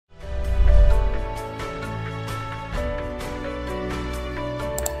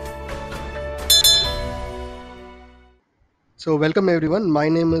So welcome everyone. My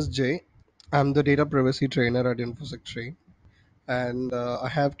name is Jay. I'm the data privacy trainer at InfoSec Train, and I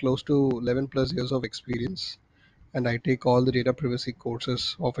have close to 11 plus years of experience. And I take all the data privacy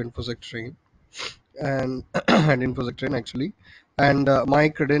courses of InfoSec Train and and InfoSec Train actually. And my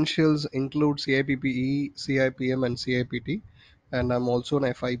credentials include CIPPE, CIPM, and CIPT. And I'm also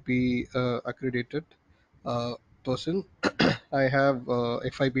an FIP accredited uh, person. I have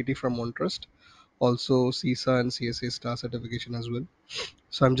FIPT from OneTrust, also CISA and CSA star certification as well.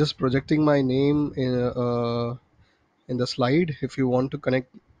 So I'm just projecting my name in the slide. If you want to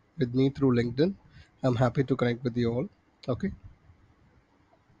connect with me through LinkedIn, I'm happy to connect with you all. Okay.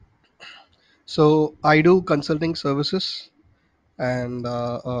 So I do consulting services and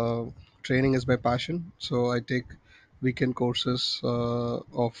training is my passion. So I take weekend courses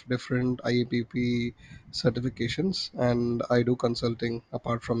of different IAPP certifications and I do consulting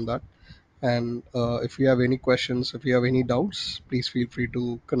apart from that. And if you have any questions, if you have any doubts, please feel free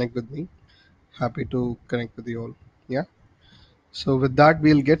to connect with me. Happy to connect with you all. Yeah. So with that,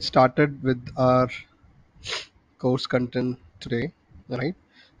 we'll get started with our course content today. Right.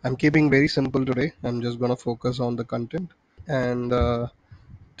 I'm keeping very simple today. I'm just gonna focus on the content. And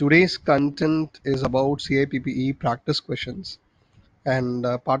today's content is about CIPPE practice questions. And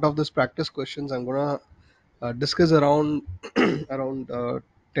part of this practice questions, I'm gonna discuss around around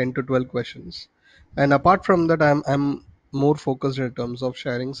 10 to 12 questions. And apart from that, I'm more focused in terms of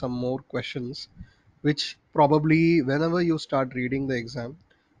sharing some more questions which probably whenever you start reading the exam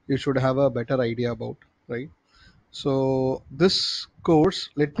you should have a better idea about, right? So this course,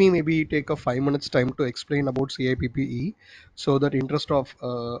 let me maybe take a 5 minutes time to explain about CIPPE, so that interest of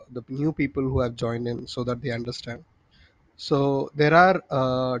the new people who have joined in, so that they understand. So there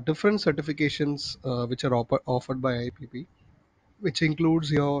are different certifications which are offered by IPP, which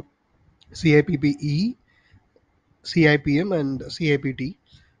includes your CIPPE, CIPM, and CIPT.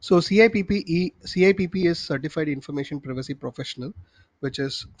 So CIPP is Certified Information Privacy Professional, which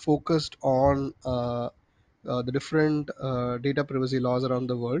is focused on the different data privacy laws around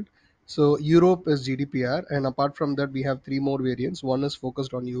the world. So Europe is GDPR, and apart from that, we have three more variants. One is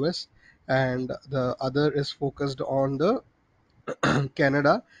focused on US, and the other is focused on the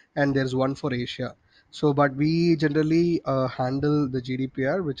Canada, and there's one for Asia. So, but we generally handle the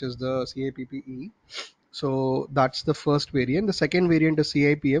GDPR, which is the CIPPE. So that's the first variant. The second variant is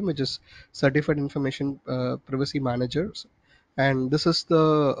CIPM, which is Certified Information Privacy Managers, and this is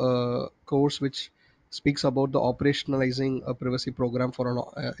the course which speaks about the operationalizing a privacy program for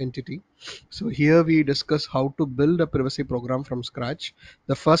an entity. So here we discuss how to build a privacy program from scratch.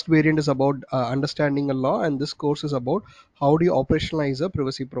 The first variant is about understanding a law, and this course is about how do you operationalize a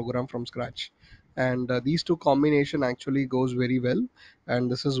privacy program from scratch. And these two combination actually goes very well, and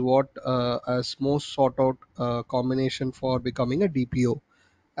this is what as most sought out combination for becoming a DPO.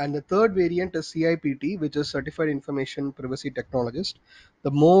 And the third variant is CIPT, which is Certified Information Privacy Technologist.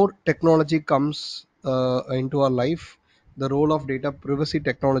 The more technology comes into our life, the role of data privacy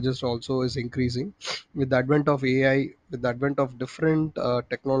technologist also is increasing. With the advent of AI, with the advent of different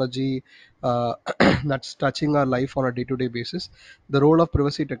technology uh, that's touching our life on a day-to-day basis, the role of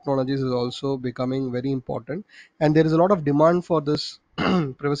privacy technologies is also becoming very important, and there is a lot of demand for this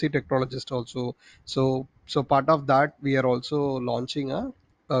privacy technologist also. So part of that, we are also launching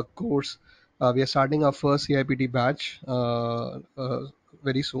a course. We are starting our first CIPT batch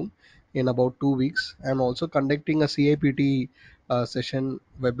very soon, in about 2 weeks. I'm also conducting a CIPT session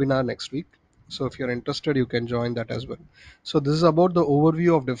webinar next week. So if you're interested, you can join that as well. So this is about the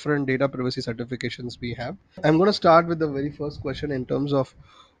overview of different data privacy certifications we have. I'm going to start with the very first question in terms of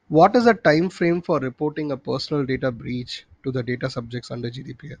what is the time frame for reporting a personal data breach to the data subjects under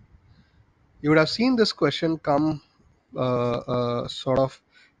GDPR. You would have seen this question come sort of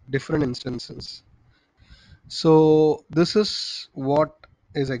different instances. So this is what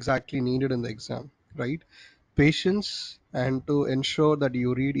is exactly needed in the exam, right? Patience, and to ensure that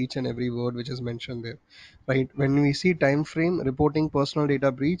you read each and every word which is mentioned there, right? When we see time frame reporting personal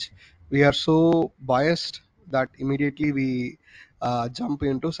data breach, we are so biased that immediately we jump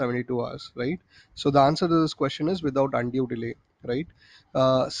into 72 hours, right? So the answer to this question is without undue delay, right?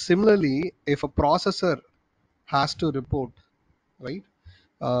 Similarly, if a processor has to report, right,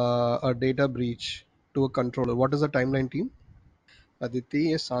 a data breach to a controller, what is the timeline, team? Aditi,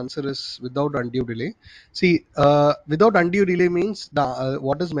 yes, answer is without undue delay. See, without undue delay means the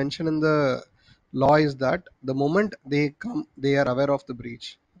what is mentioned in the law is that the moment they come, they are aware of the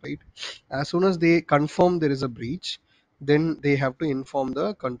breach, right? As soon as they confirm there is a breach, then they have to inform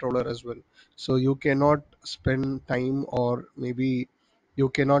the controller as well. So you cannot spend time or maybe You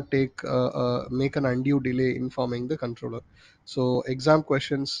cannot make an undue delay informing the controller. So exam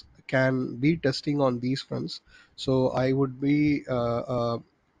questions can be testing on these fronts. So I would be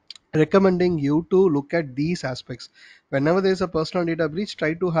recommending you to look at these aspects. Whenever there is a personal data breach,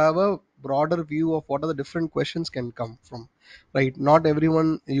 try to have a broader view of what are the different questions can come from, right? Not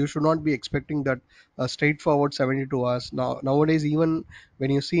everyone, you should not be expecting that straightforward 72 hours. Nowadays, even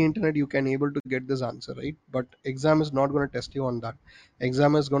when you see internet, you can able to get this answer, right? But exam is not going to test you on that.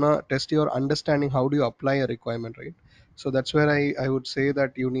 Exam is going to test your understanding, how do you apply a requirement, right? So that's where I would say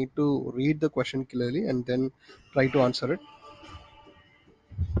that you need to read the question clearly and then try to answer it.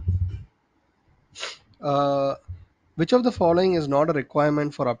 uh, which of the following is not a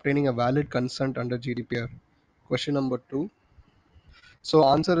requirement for obtaining a valid consent under GDPR? Question number 2. So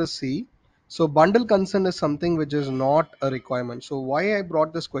answer is C. So bundle consent is something which is not a requirement. So why I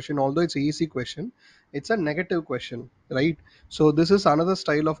brought this question, although it's a easy question, it's a negative question, right? So this is another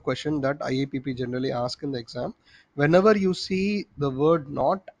style of question that IAPP generally ask in the exam. Whenever you see the word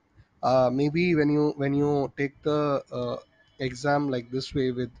not, maybe when you take the exam like this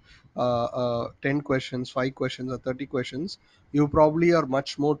way with 10 questions, 5 questions or 30 questions, you probably are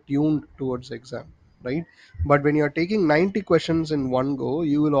much more tuned towards exam, right? But when you are taking 90 questions in one go,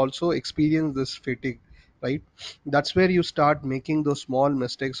 you will also experience this fatigue, right? That's where you start making those small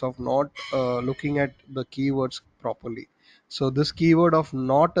mistakes of not looking at the keywords properly. So this keyword of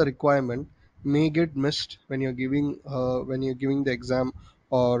not a requirement may get missed when you're giving the exam,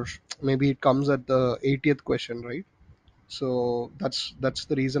 or maybe it comes at the 80th question, right? So that's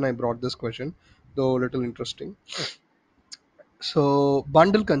the reason I brought this question, though a little interesting. So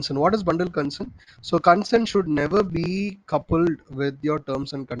bundle consent. What is bundle consent? So consent should never be coupled with your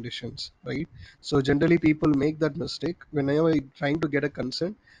terms and conditions, right? So generally people make that mistake whenever you're trying to get a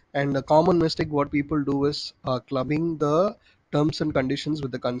consent, and a common mistake what people do is clubbing the terms and conditions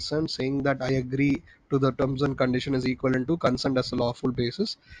with the consent, saying that I agree to the terms and condition is equivalent to consent as a lawful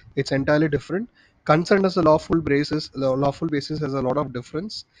basis. It's entirely different. Consent as a lawful basis has a lot of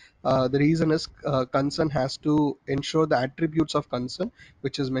difference. The reason is consent has to ensure the attributes of consent,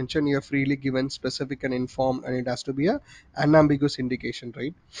 which is mentioned here, freely given, specific and informed, and it has to be a unambiguous indication,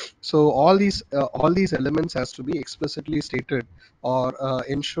 right? So all these elements has to be explicitly stated or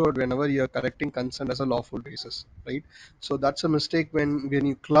ensured whenever you are correcting consent as a lawful basis, right? So that's a mistake when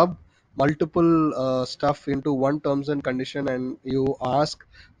you club multiple stuff into one terms and condition and you ask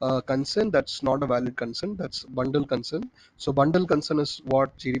consent. That's not a valid consent, that's bundle consent. So bundle concern is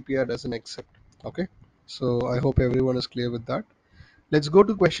what GDPR doesn't accept. Okay. So I hope everyone is clear with that. Let's go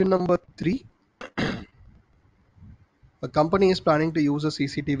to question number 3. A company is planning to use a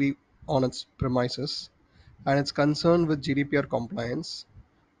CCTV on its premises and it's concerned with GDPR compliance.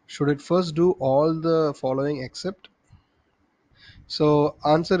 Should it first do all the following except? So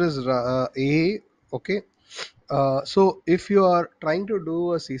answer is A. Okay. So if you are trying to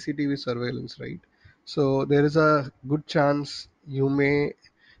do a CCTV surveillance, right? So there is a good chance you may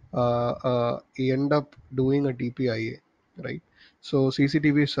end up doing a DPIA, right? So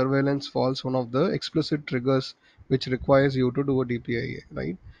CCTV surveillance falls one of the explicit triggers which requires you to do a DPIA,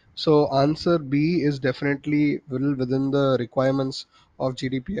 right? So answer B is definitely well within the requirements of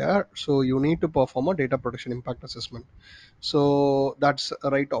GDPR. So you need to perform a data protection impact assessment. So that's a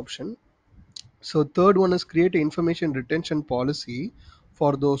right option. So third one is create an information retention policy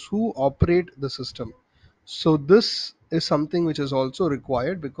for those who operate the system. So this is something which is also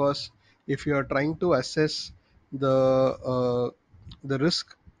required, because if you are trying to assess uh, the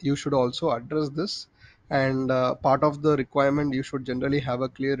risk, you should also address this. And part of the requirement, you should generally have a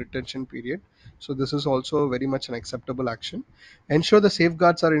clear retention period. So this is also very much an acceptable action. Ensure the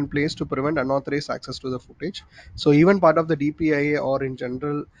safeguards are in place to prevent unauthorized access to the footage. So even part of the DPIA or in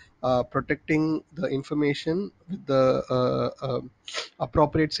general, protecting the information with the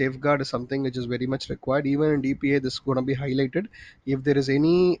appropriate safeguard is something which is very much required. Even in DPA, this is going to be highlighted. If there is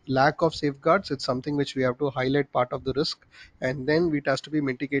any lack of safeguards, it's something which we have to highlight part of the risk, and then it has to be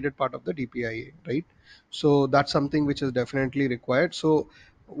mitigated part of the DPIA, right? So that's something which is definitely required. So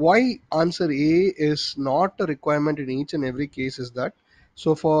why answer A is not a requirement in each and every case is that,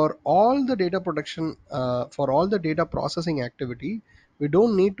 so for all the data protection, for all the data processing activity, we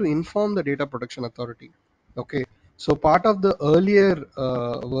don't need to inform the data protection authority. Okay. So part of the earlier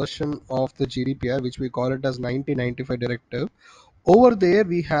version of the GDPR, which we call it as 1995 directive, over there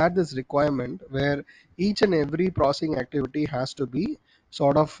we had this requirement where each and every processing activity has to be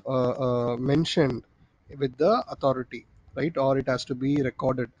sort of mentioned with the authority, right? Or it has to be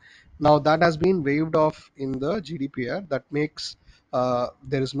recorded. Now that has been waived off in the GDPR. That makes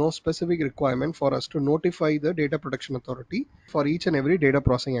there is no specific requirement for us to notify the data protection authority for each and every data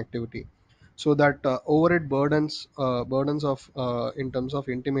processing activity, so that overhead burdens of in terms of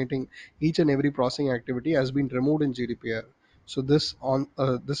intimating each and every processing activity has been removed in GDPR. So this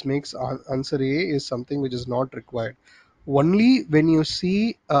makes answer A is something which is not required. Only when you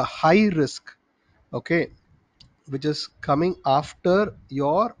see a high risk, okay, which is coming after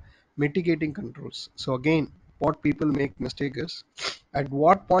your mitigating controls. So again, what people make mistake is, at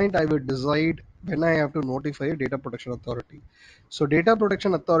what point I will decide when I have to notify a data protection authority. So data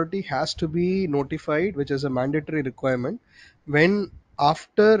protection authority has to be notified, which is a mandatory requirement, when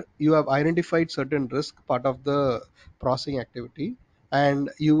after you have identified certain risk part of the processing activity, and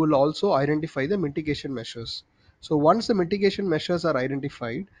you will also identify the mitigation measures. So once the mitigation measures are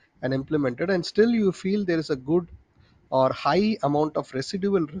identified and implemented, and still you feel there is a good or high amount of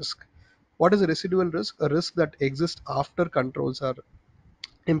residual risk. What is a residual risk? A risk that exists after controls are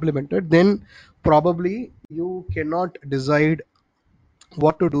implemented. Then probably you cannot decide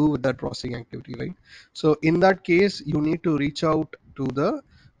what to do with that processing activity, right? So in that case, you need to reach out to the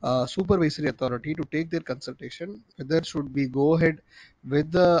supervisory authority to take their consultation, whether should we go ahead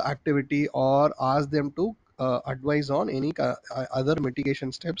with the activity or ask them to advise on any other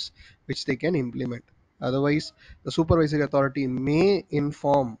mitigation steps which they can implement. Otherwise, the supervisory authority may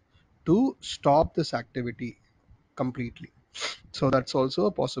inform to stop this activity completely. So that's also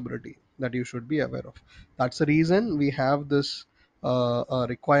a possibility that you should be aware of. That's the reason we have this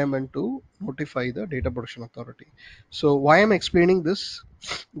requirement to notify the data protection authority. So why I'm explaining this,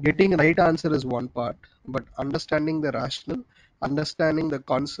 getting right answer is one part, but understanding the rationale, understanding the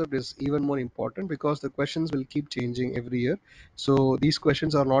concept is even more important, because the questions will keep changing every year. So these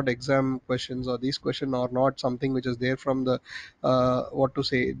questions are not exam questions, or these questions are not something which is there from the what to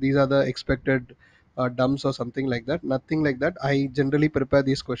say, these are the expected dumps or something like that. Nothing like that. I generally prepare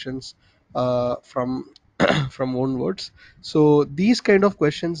these questions from from own words. So these kind of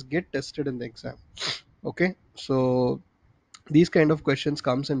questions get tested in the exam. Okay, so these kind of questions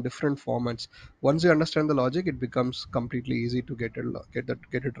comes in different formats. Once you understand the logic, it becomes completely easy to get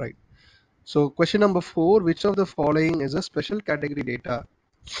it right. So question number 4, which of the following is a special category data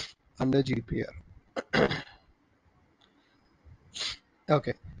under GDPR?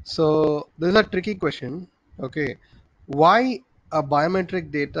 Okay, so this is a tricky question. Okay, why a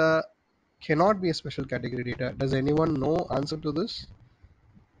biometric data cannot be a special category data? Does anyone know answer to this?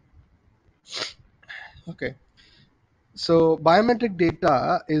 Okay, so biometric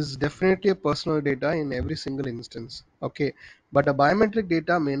data is definitely a personal data in every single instance. Okay, but a biometric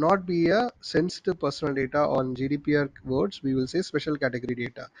data may not be a sensitive personal data. On GDPR words, we will say special category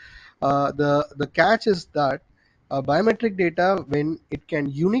data. The catch is that biometric data, when it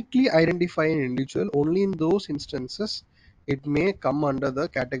can uniquely identify an individual, only in those instances it may come under the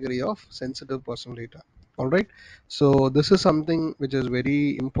category of sensitive personal data. All right, so this is something which is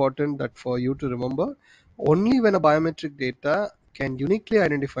very important that for you to remember. Only when a biometric data can uniquely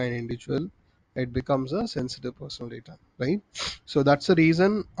identify an individual, it becomes a sensitive personal data, right? So that's the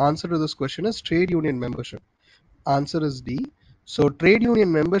reason answer to this question is trade union membership. Answer is D. So trade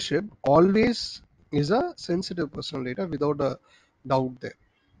union membership always is a sensitive personal data without a doubt there,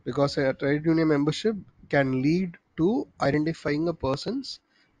 because a trade union membership can lead to identifying a person's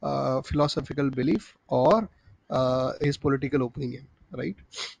philosophical belief or his political opinion, right?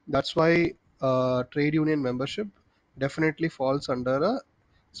 That's why trade union membership definitely falls under a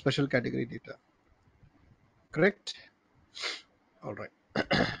special category data. Correct? All right.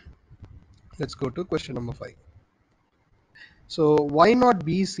 Let's go to question number 5. So why not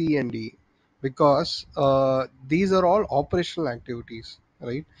B, C, and D? Because these are all operational activities,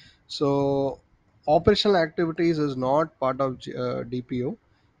 right? So operational activities is not part of DPO.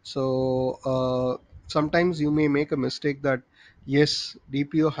 So sometimes you may make a mistake that yes,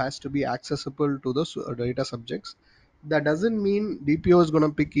 DPO has to be accessible to the data subjects. That doesn't mean DPO is going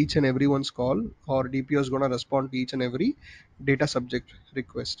to pick each and everyone's call, or DPO is going to respond to each and every data subject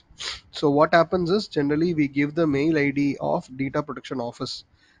request. So what happens is, generally we give the mail ID of data protection office.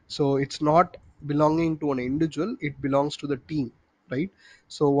 So it's not belonging to an individual, it belongs to the team, right?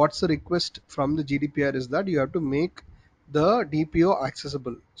 So what's the request from the GDPR is that you have to make the DPO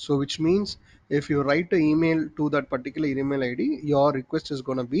accessible. So which means if you write an email to that particular email ID, your request is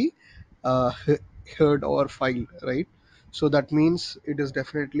going to be uh, heard or filed, right? So that means it is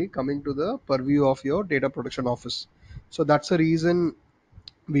definitely coming to the purview of your data protection office. So that's the reason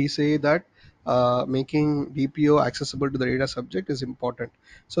we say that making DPO accessible to the data subject is important.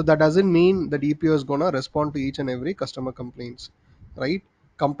 So that doesn't mean the DPO is gonna respond to each and every customer complaints, right?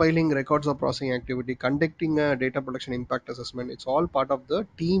 compiling records of processing activity, conducting a data protection impact assessment. It's all part of the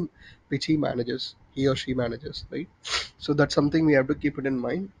team which he or she manages, right? So that's something we have to keep it in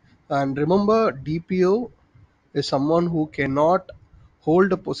mind. And remember, DPO is someone who cannot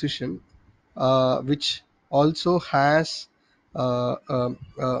hold a position which also has a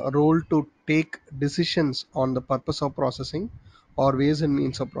role to take decisions on the purpose of processing or ways and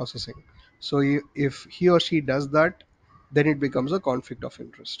means of processing. So if he or she does that, then it becomes a conflict of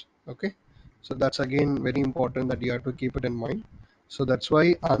interest. Okay, so that's again very important that you have to keep it in mind. So that's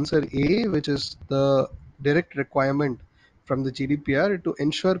why answer A, which is the direct requirement from the GDPR to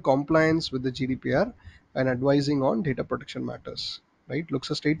ensure compliance with the GDPR and advising on data protection matters, right? Looks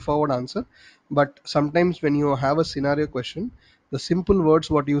a straightforward answer, but sometimes when you have a scenario question, the simple words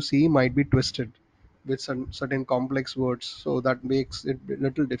what you see might be twisted with some certain complex words, so that makes it a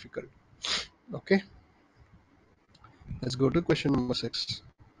little difficult. Okay, let's go to question number 6.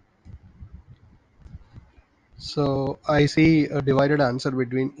 So I see a divided answer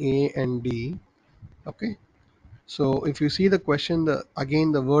between A and D. Okay, so if you see the question,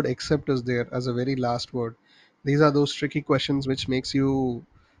 again the word except is there as a very last word. These are those tricky questions which makes you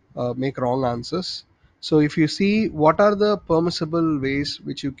make wrong answers. So if you see what are the permissible ways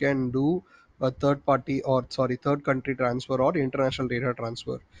which you can do a third country transfer or international data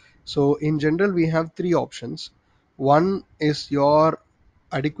transfer. So in general we have three options. One is your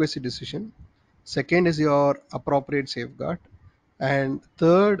adequacy decision, second is your appropriate safeguard, and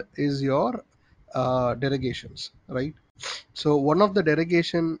third is your derogations, right? So one of the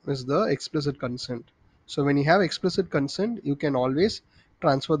derogation is the explicit consent. So when you have explicit consent, you can always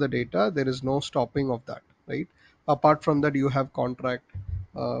transfer the data. There is no stopping of that, right? Apart from that, you have contract,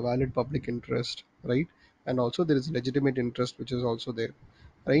 valid public interest, right? And also there is legitimate interest, which is also there,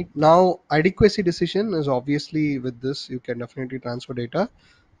 right? Now, adequacy decision is obviously with this, you can definitely transfer data.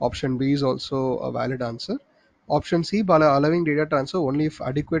 Option B is also a valid answer. Option C, by allowing data transfer only if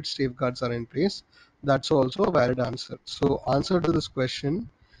adequate safeguards are in place, that's also a valid answer. So answer to this question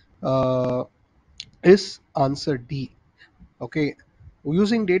uh, is answer D. Okay,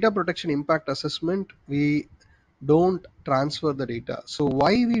 using data protection impact assessment, we don't transfer the data. So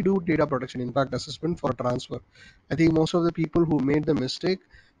why we do data protection impact assessment for transfer? I think most of the people who made the mistake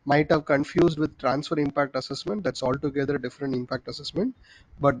might have confused with transfer impact assessment. That's altogether a different impact assessment,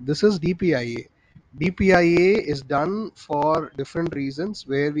 but this is DPIA. DPIA is done for different reasons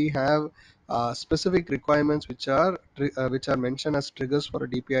where we have specific requirements which are mentioned as triggers for a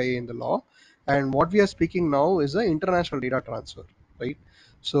DPIA in the law. And what we are speaking now is the international data transfer, right?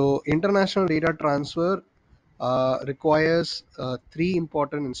 So international data transfer requires three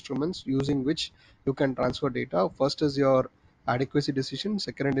important instruments using which you can transfer data. First is your adequacy decision,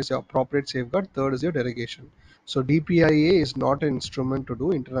 second is your appropriate safeguard, third is your derogation. So DPIA is not an instrument to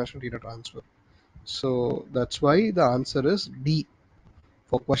do international data transfer. So that's why the answer is D.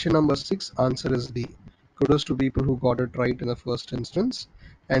 For question number 6, answer is D. Kudos to people who got it right in the first instance.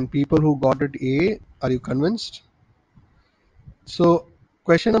 And people who got it A, are you convinced? So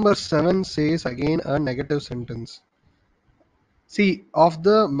question number 7 says again a negative sentence. See, of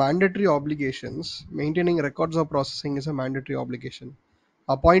the mandatory obligations, maintaining records of processing is a mandatory obligation.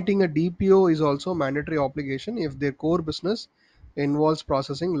 Appointing a DPO is also a mandatory obligation if their core business involves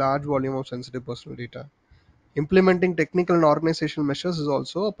processing large volume of sensitive personal data. Implementing technical and organizational measures is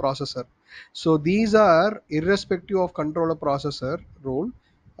also a processor. So these are irrespective of controller processor role,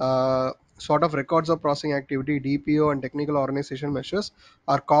 sort of records of processing activity, DPO and technical organization measures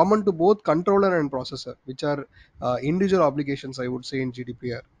are common to both controller and processor, which are individual obligations, I would say, in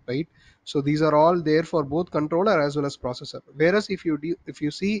GDPR, right? So these are all there for both controller as well as processor. Whereas if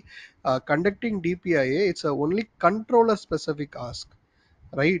you see conducting DPIA, it's a only controller specific ask,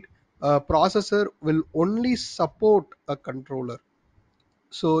 right? A processor will only support a controller.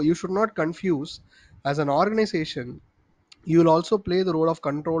 So you should not confuse. As an organization, you will also play the role of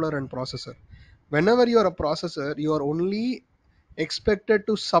controller and processor. Whenever you are a processor, you are only expected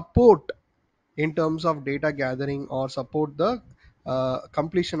to support in terms of data gathering or support the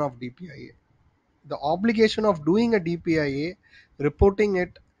completion of DPIA. The obligation of doing a DPIA, reporting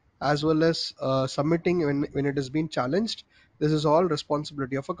it, as well as submitting when it has been challenged, this is all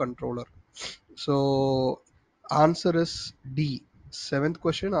responsibility of a controller. So answer is D. Seventh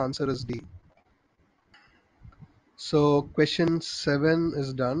question, answer is D. So question 7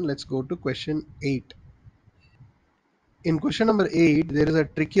 is done. Let's go to question 8. In question number 8, there is a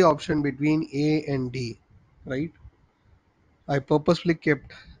tricky option between A and D, right? I purposely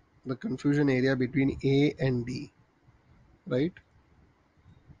kept the confusion area between A and D, right?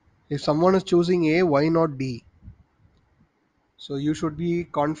 If someone is choosing A, why not D? So you should be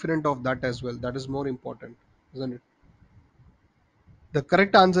confident of that as well. That is more important, isn't it? The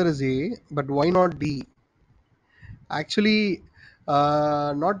correct answer is A, but why not D? Actually,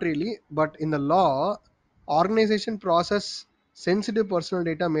 not really. But in the law, organization process sensitive personal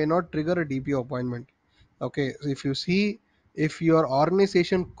data may not trigger a DPO appointment. Okay, so if you see, if your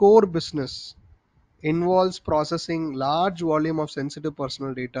organization core business involves processing large volume of sensitive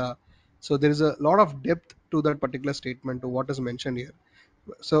personal data, so there is a lot of depth to that particular statement to what is mentioned here.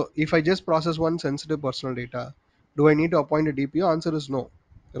 So if I just process one sensitive personal data, do I need to appoint a DPO? Answer is no,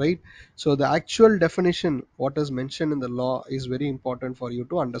 right? So the actual definition, what is mentioned in the law, is very important for you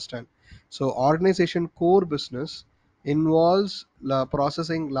to understand. So organization core business involves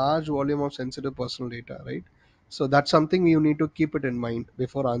processing large volume of sensitive personal data, right? So that's something you need to keep it in mind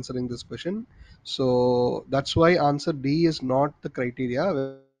before answering this question. So that's why answer D is not the criteria,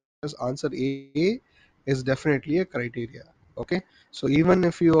 whereas answer A is definitely a criteria. Okay, so even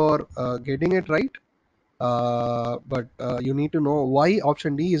if you are getting it right, but you need to know why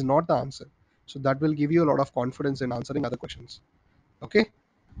option D is not the answer. So that will give you a lot of confidence in answering other questions. Okay.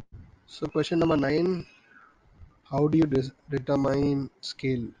 So question number 9: how do you determine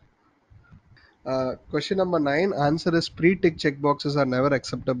scale? Question number 9, answer is pre-tick checkboxes are never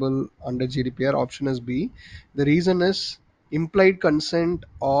acceptable under GDPR. Option is B. The reason is implied consent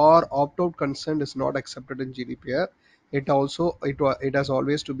or opt-out consent is not accepted in GDPR. It has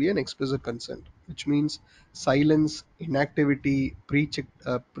always to be an explicit consent, which means silence, inactivity, pre-tick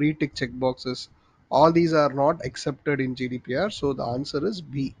checkboxes. All these are not accepted in GDPR. So the answer is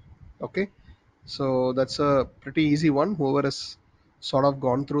B. Okay. So that's a pretty easy one. Whoever has sort of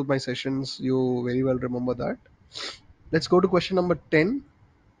gone through my sessions, you very well remember that. Let's go to question number 10.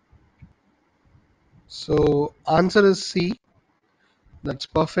 So answer is C. That's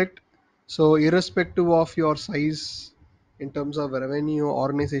perfect. So irrespective of your size in terms of revenue,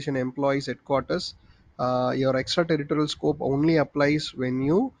 organization, employees, headquarters, your extraterritorial scope only applies when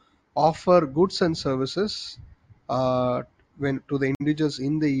you offer goods and services uh, when to the individuals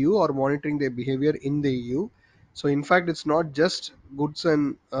in the EU or monitoring their behavior in the EU. So in fact, it's not just goods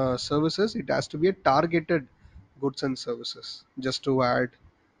and services; it has to be a targeted goods and services. Just to add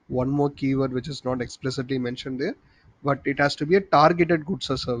one more keyword which is not explicitly mentioned there, but it has to be a targeted goods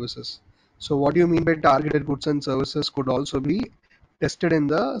or services. So what do you mean by targeted goods and services could also be tested in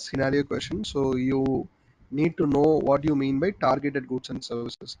the scenario question. So you need to know what you mean by targeted goods and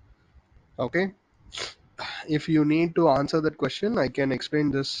services. Okay. If you need to answer that question, I can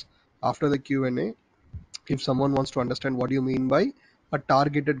explain this after the Q&A. If someone wants to understand what you mean by a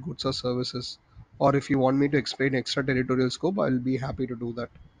targeted goods or services, or if you want me to explain extraterritorial scope, I'll be happy to do that.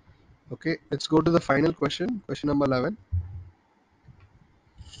 Okay, let's go to the final question, question number 11.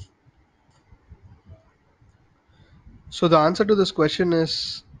 So the answer to this question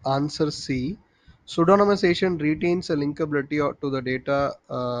is answer C. Pseudonymization retains a linkability to the data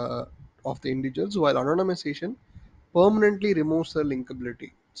of the individuals, while anonymization permanently removes the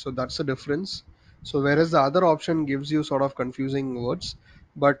linkability. So that's the difference. So whereas the other option gives you sort of confusing words,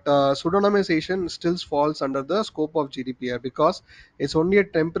 but pseudonymization still falls under the scope of GDPR because it's only a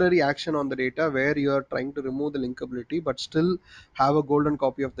temporary action on the data where you are trying to remove the linkability, but still have a golden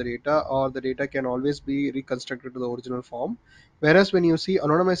copy of the data, or the data can always be reconstructed to the original form. Whereas when you see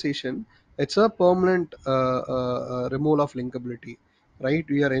anonymization, it's a permanent removal of linkability, right?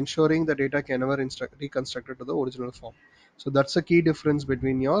 We are ensuring the data can never reconstructed to the original form. So that's the key difference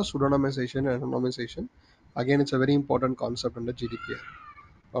between your pseudonymization and anonymization. Again, it's a very important concept under GDPR.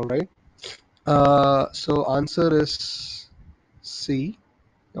 All right. So answer is C.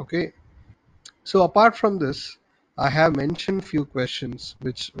 Okay. So apart from this, I have mentioned few questions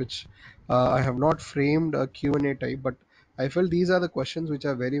which I have not framed a Q&A type, but I felt these are the questions which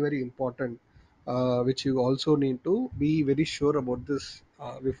are very important, which you also need to be very sure about this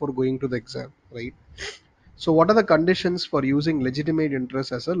before going to the exam, right? So what are the conditions for using legitimate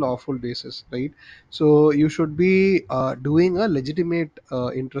interest as a lawful basis, right? So you should be doing a legitimate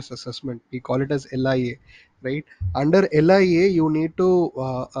interest assessment. We call it as LIA, right? Under LIA, you need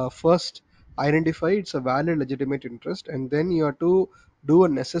to first identify it's a valid legitimate interest, and then you have to do a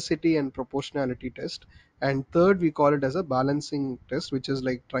necessity and proportionality test. And third, we call it as a balancing test, which is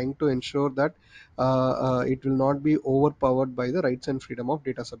like trying to ensure that it will not be overpowered by the rights and freedom of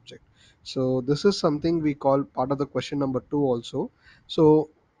data subject. So this is something we call part of the question number 2 also. So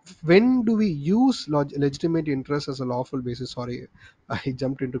when do we use legitimate interest as a lawful basis? Sorry, I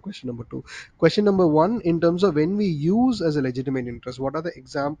jumped into question number two. Question number one, in terms of when we use as a legitimate interest, what are the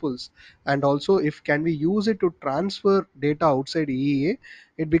examples? And also, if can we use it to transfer data outside EEA?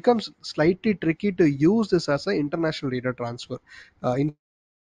 It becomes slightly tricky to use this as an international data transfer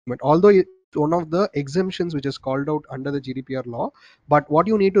instrument, although it's one of the exemptions which is called out under the GDPR law. But what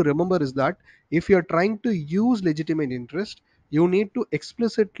you need to remember is that if you're trying to use legitimate interest, you need to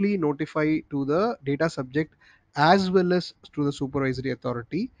explicitly notify to the data subject as well as to the supervisory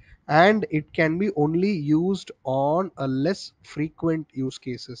authority, and it can be only used on a less frequent use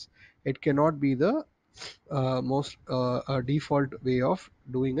cases. It cannot be the most default way of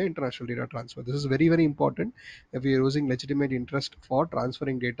doing an international data transfer. This is very, very important. If we are using legitimate interest for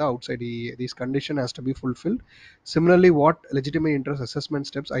transferring data outside EEA, these condition has to be fulfilled. Similarly, what legitimate interest assessment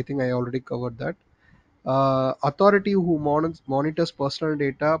steps, I think I already covered that. Authority who monitors personal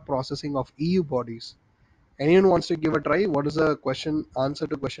data processing of EU bodies. Anyone wants to give a try? What is the question answer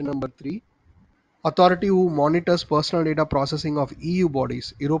to question number three? Authority who monitors personal data processing of EU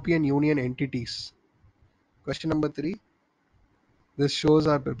bodies, European Union entities. Question number three. This shows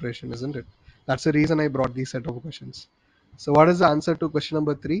our preparation, isn't it? That's the reason I brought these set of questions. So, what is the answer to question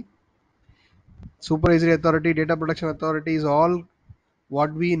number three? Supervisory authority, data protection authority is all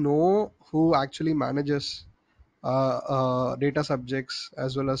what we know who actually manages data subjects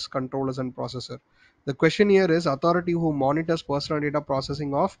as well as controllers and processor. The question here is authority who monitors personal data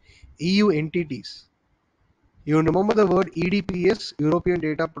processing of EU entities. You remember the word EDPS, European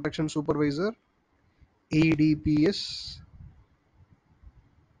Data Protection Supervisor, EDPS,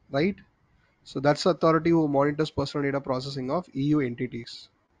 right? So that's the authority who monitors personal data processing of EU entities.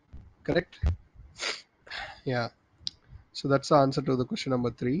 Correct? Yeah. So that's the answer to the question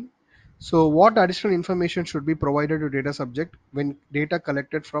number three. So what additional information should be provided to data subject when data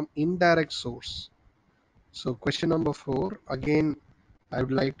collected from indirect source? So question number four, again, I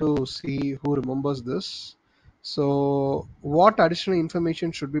would like to see who remembers this. So what additional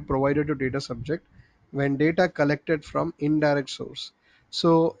information should be provided to data subject when data collected from indirect source?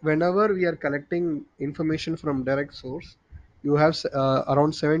 So whenever we are collecting information from direct source, you have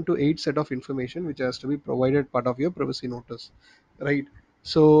around 7 to 8 set of information which has to be provided part of your privacy notice, right?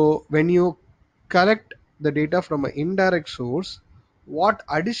 So when you collect the data from an indirect source, what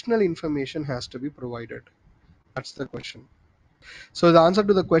additional information has to be provided? That's the question. So the answer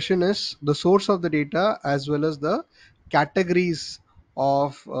to the question is the source of the data as well as the categories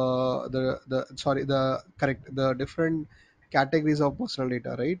of the different categories of personal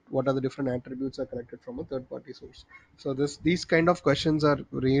data, right? What are the different attributes are collected from a third party source? So these kind of questions are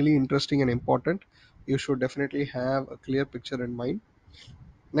really interesting and important. You should definitely have a clear picture in mind.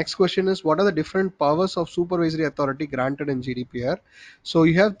 Next question is, what are the different powers of supervisory authority granted in GDPR? So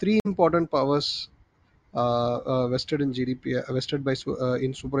you have three important powers vested in GDPR, vested by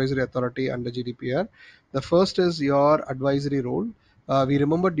in supervisory authority under GDPR. The first is your advisory role. We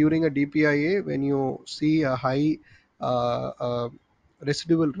remember during a DPIA when you see a high uh, uh,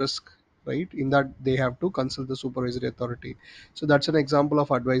 residual risk, right? In that they have to consult the supervisory authority. So that's an example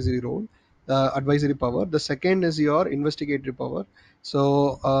of advisory role, advisory power. The second is your investigatory power.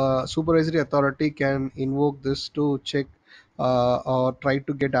 So supervisory authority can invoke this to check or try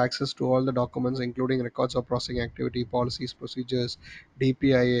to get access to all the documents, including records of processing activity, policies, procedures,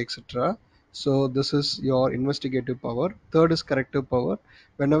 DPIA, etc. So this is your investigative power. Third is corrective power.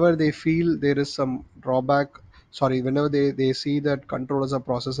 Whenever they feel there is some drawback, sorry, whenever they see that controllers or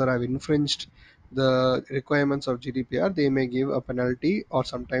processor have infringed the requirements of GDPR, they may give a penalty or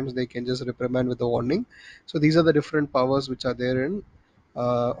sometimes they can just reprimand with a warning. So these are the different powers which are there in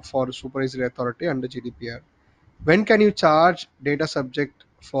for supervisory authority under GDPR. When can you charge data subject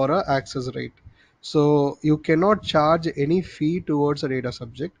for a access rate? So you cannot charge any fee towards a data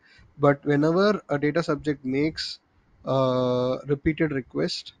subject, but whenever a data subject makes repeated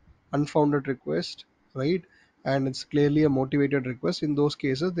request, unfounded request, right, and it's clearly a motivated request, in those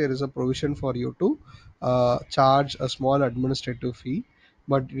cases there is a provision for you to charge a small administrative fee,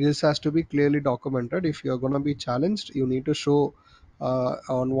 but this has to be clearly documented. If you're going to be challenged, you need to show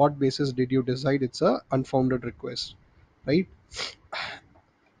on what basis did you decide it's a unfounded request, right?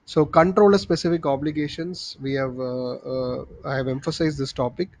 So controller specific obligations, we have I have emphasized this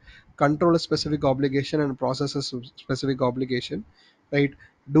topic. Controller specific obligation and processes specific obligation, right?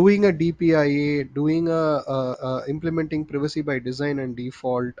 Doing a DPIA, doing implementing privacy by design and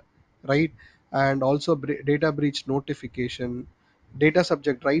default, right? And also data breach notification, data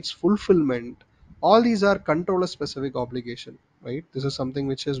subject rights fulfillment, all these are controller specific obligation. right? This is something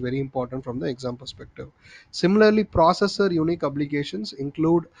which is very important from the exam perspective. Similarly, processor unique obligations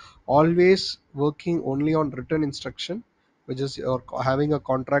include always working only on written instruction, which is or having a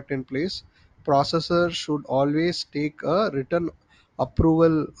contract in place. Processor should always take a written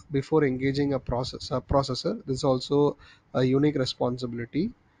approval before engaging a processor. This is also a unique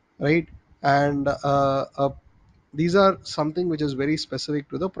responsibility, right? And these are something which is very specific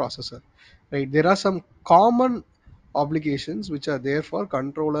to the processor, right? There are some common obligations which are there for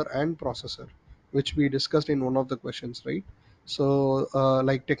controller and processor, which we discussed in one of the questions, right? So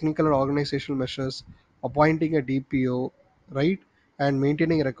like technical and organizational measures, appointing a DPO, right? And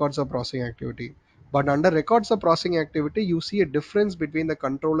maintaining records of processing activity. But under records of processing activity, you see a difference between the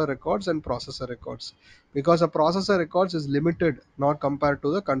controller records and processor records, because a processor records is limited not compared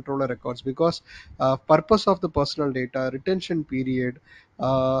to the controller records, because purpose of the personal data, retention period,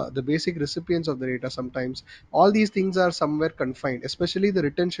 the basic recipients of the data, sometimes all these things are somewhere confined. Especially the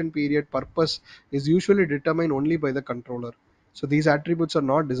retention period purpose is usually determined only by the controller. So these attributes are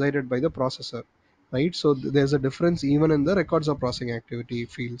not decided by the processor, right? So there's a difference even in the records of processing activity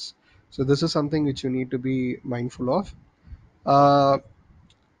fields. So this is something which you need to be mindful of. uh,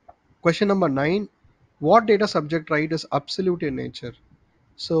 Question number 9: what data subject right is absolute in nature?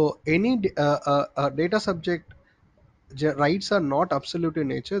 So any data subject rights are not absolute in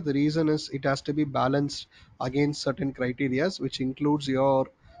nature. The reason is it has to be balanced against certain criterias, which includes your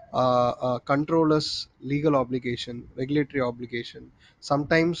controller's legal obligation, regulatory obligation.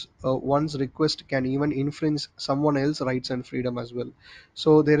 Sometimes one's request can even infringe someone else's rights and freedom as well.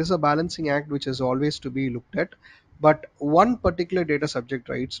 So there is a balancing act which is always to be looked at. But one particular data subject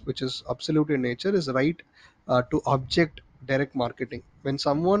rights which is absolute in nature is right to object direct marketing. When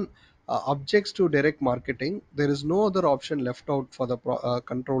someone objects to direct marketing, there is no other option left out for the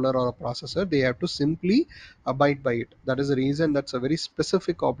controller or a processor. They have to simply abide by it. That is the reason that's a very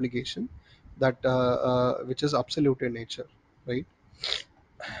specific obligation that which is absolute in nature, right?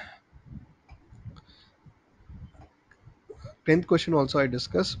 10th question also I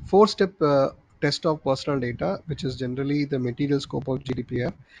discuss four-step test of personal data, which is generally the material scope of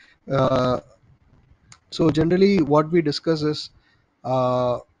GDPR. Uh, so generally, what we discuss is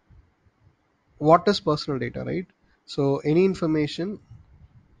uh, what is personal data, right? So any information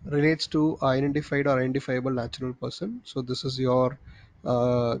relates to identified or identifiable natural person. So this is your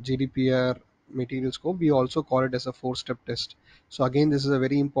GDPR material scope. We also call it as a four-step test. So again, this is a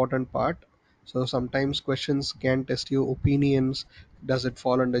very important part. So sometimes questions can test your opinions. Does it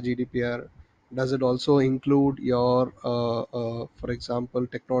fall under GDPR? Does it also include your, for example,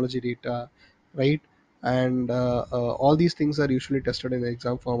 technology data, right? And all these things are usually tested in the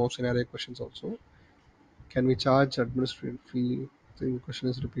exam form of scenario questions also. Can we charge administrative fee? I think the question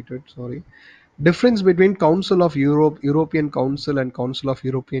is repeated. Sorry. Difference between Council of Europe, European Council, and Council of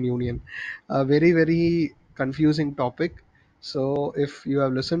European Union. A very very confusing topic. So if you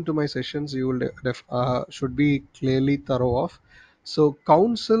have listened to my sessions, you will should be clearly thorough of. So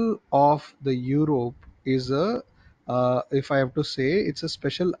Council of the Europe is a, if I have to say, it's a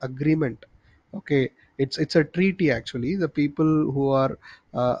special agreement. Okay, it's a treaty actually. The people who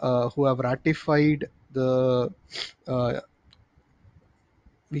have ratified the uh,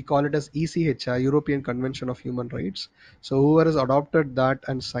 we call it as ECHR, European Convention of Human Rights. So whoever has adopted that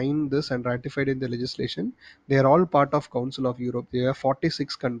and signed this and ratified in the legislation, they are all part of Council of Europe. There are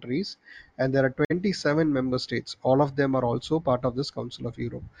 46 countries and there are 27 member states. All of them are also part of this Council of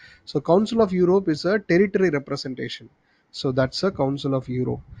Europe. So Council of Europe is a territory representation. So that's a Council of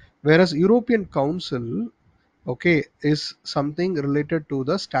Europe. Whereas European Council, okay, is something related to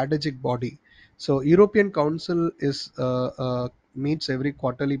the strategic body. So European Council is meets every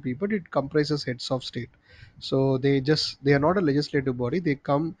quarterly period. It comprises heads of state. So they are not a legislative body. They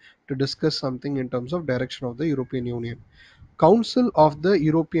come to discuss something in terms of direction of the European Union. Council of the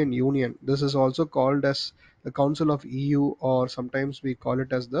European Union, this is also called as the Council of EU, or sometimes we call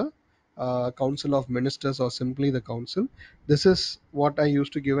it as the Council of Ministers, or simply the Council. This is what I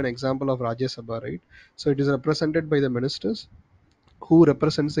used to give an example of Rajya Sabha, right? So it is represented by the ministers who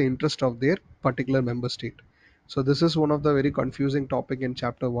represents the interest of their particular member state. So this is one of the very confusing topic in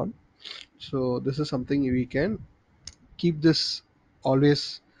chapter 1. So this is something we can keep this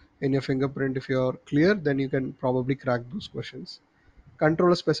always in your fingerprint. If you're clear, then you can probably crack those questions.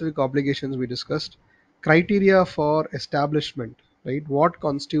 Controller specific obligations we discussed. Criteria for establishment, right? What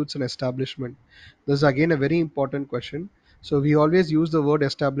constitutes an establishment? This is again a very important question. So we always use the word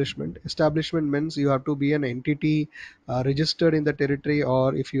establishment. Establishment means you have to be an entity registered in the territory,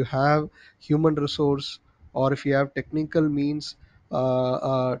 or if you have human resource, or if you have technical means,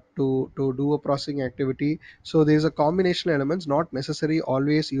 to do a processing activity. So there's a combination elements, not necessary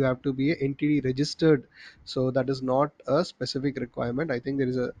always you have to be a entity registered. So that is not a specific requirement. I think there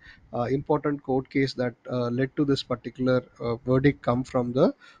is a important court case that led to this particular verdict come from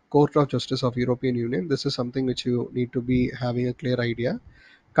the Court of Justice of European Union. This is something which you need to be having a clear idea.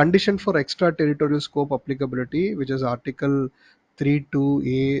 Condition for extraterritorial scope applicability, which is Article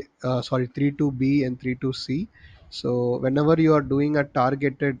 32A, sorry, 32B and 32C. So whenever you are doing a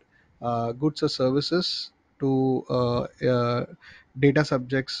targeted goods or services to data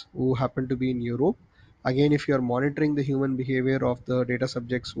subjects who happen to be in Europe, again, if you are monitoring the human behavior of the data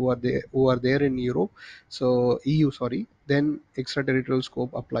subjects who are there in Europe, so EU, sorry, then extraterritorial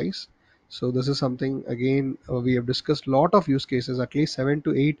scope applies. So this is something again we have discussed lot of use cases, at least 7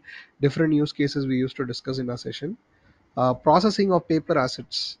 to 8 different use cases we used to discuss in our session. Processing of paper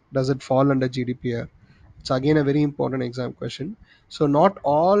assets, does it fall under GDPR? It's again a very important exam question. So not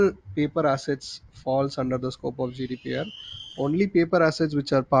all paper assets falls under the scope of GDPR. Only paper assets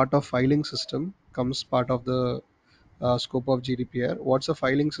which are part of filing system comes part of the scope of GDPR. What's a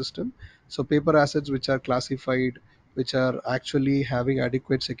filing system? So paper assets which are classified, which are actually having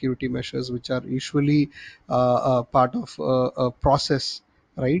adequate security measures, which are usually part of a process,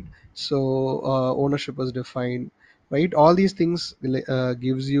 right? So ownership is defined, right? All these things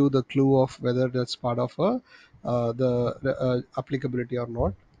gives you the clue of whether that's part of the applicability or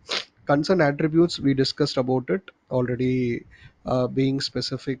not. Concern attributes, we discussed about it already. Being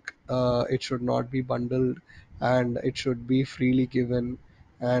specific, it should not be bundled, and it should be freely given,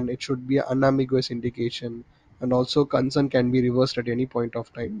 and it should be an unambiguous indication, and also concern can be reversed at any point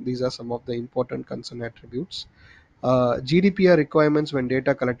of time. These are some of the important concern attributes. GDPR requirements when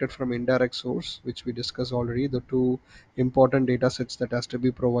data collected from indirect source, which we discussed already, the two important data sets that has to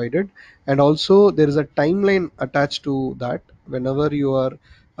be provided. And also there is a timeline attached to that. Whenever you are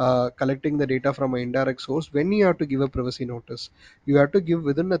collecting the data from an indirect source, when you have to give a privacy notice, you have to give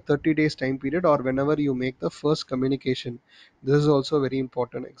within a 30 days time period, or whenever you make the first communication. This is also a very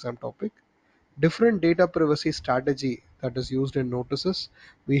important exam topic. Different data privacy strategy that is used in notices.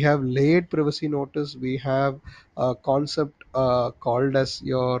 We have layered privacy notice. We have a concept called as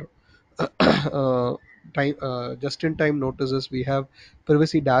your time just in time notices. We have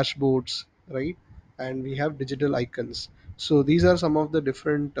privacy dashboards, right? And we have digital icons. So these are some of the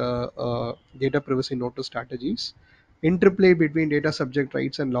different data privacy notice strategies. Interplay between data subject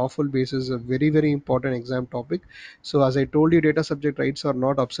rights and lawful basis is a very very important exam topic. So as I told you, data subject rights are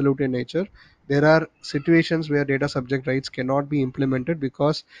not absolute in nature. There are situations where data subject rights cannot be implemented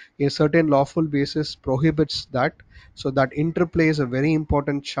because a certain lawful basis prohibits that. So that interplay is a very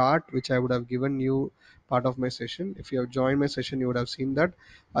important chart which I would have given you part of my session. If you have joined my session, you would have seen that.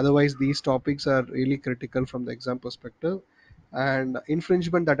 Otherwise, these topics are really critical from the exam perspective. And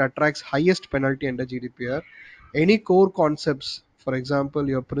infringement that attracts highest penalty under GDPR. Any core concepts, for example,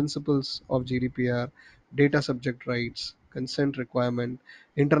 your principles of GDPR, data subject rights, consent requirement,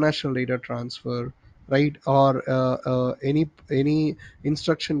 international data transfer, right? Or any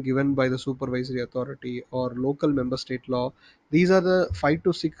instruction given by the supervisory authority or local member state law. These are the 5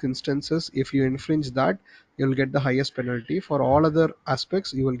 to 6 instances. If you infringe that, you'll get the highest penalty. For all other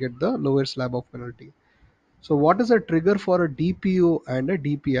aspects, you will get the lower slab of penalty. So what is a trigger for a DPO and a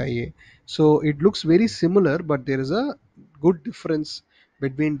DPIA? So it looks very similar, but there is a good difference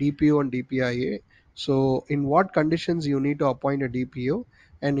between DPO and DPIA. So in what conditions you need to appoint a DPO,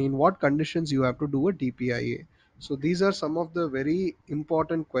 and in what conditions you have to do a DPIA. So these are some of the very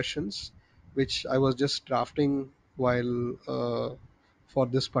important questions which I was just drafting while for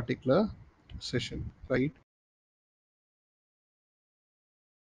this particular session, right?